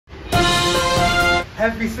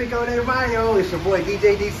Happy Cinco de Mayo. It's your boy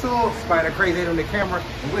DJ D Soul, Spider Crazy on the camera,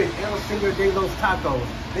 and we're at El Señor de los Tacos.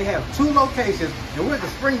 They have 2 locations, and we're at the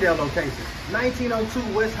Springdale location.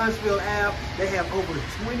 1902 West Huntsville Ave. They have over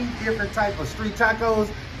 20 different types of street tacos.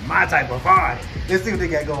 My type of party. Let's see what they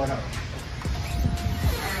got going on.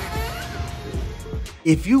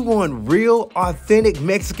 If you want real, authentic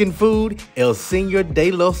Mexican food, El Señor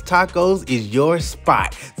de los Tacos is your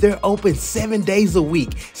spot. They're open 7 days a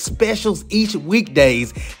week, specials each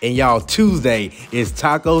weekdays, and y'all, Tuesday is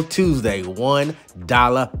Taco Tuesday, $1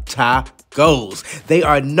 tacos. They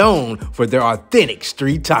are known for their authentic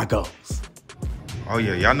street tacos. Oh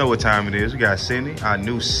yeah, y'all know what time it is. We got Cindy, our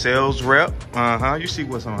new sales rep. You see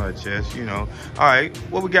what's on her chest, you know. All right,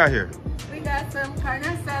 what we got here? We got some carne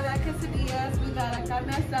asada quesadillas, we got a carne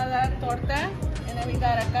asada torta, and then we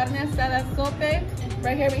got a carne asada sope.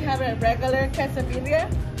 Right here we have a regular quesadilla,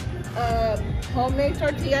 homemade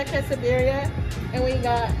tortilla quesadilla, and we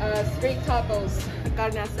got street tacos,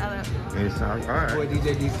 carne asada. All right. Boy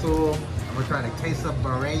DJ D Soul, I'm gonna try to taste up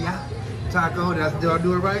Barreya taco. Did I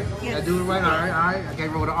do it right? Yes. Did I do it right? All right. I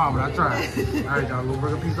can't remember the arm, but I tried. All right, y'all, we'll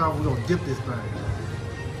break a piece off. We're gonna dip this thing.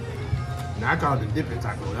 Now I call it the dipping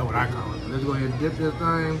taco. That's what I call it. Let's go ahead and dip this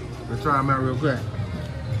thing. Let's try them out real quick.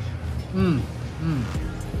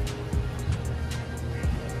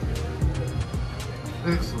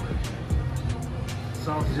 Excellent.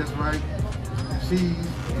 Sauce is just right. Cheese,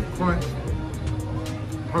 crunch.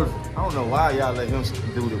 Perfect. I don't know why y'all let him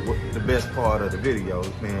do the best part of the video.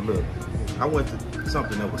 Man, look, I went to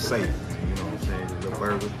something that was safe. You know what I'm saying? The little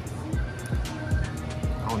burger.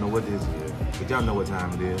 I don't know what this is, but y'all know what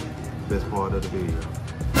time it is. Best part of the video.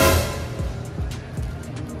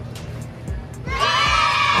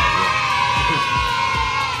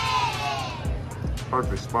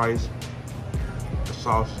 Perfect spice. The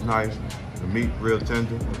sauce is nice. The meat real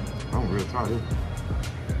tender. I'm real tired of it.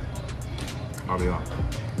 I'll be honest.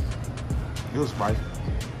 It was spicy.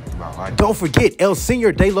 Don't forget, El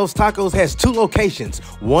Señor de los Tacos has 2 locations,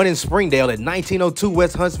 one in Springdale at 1902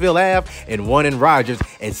 West Huntsville Ave and one in Rogers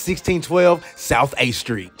at 1612 South 8th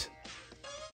Street.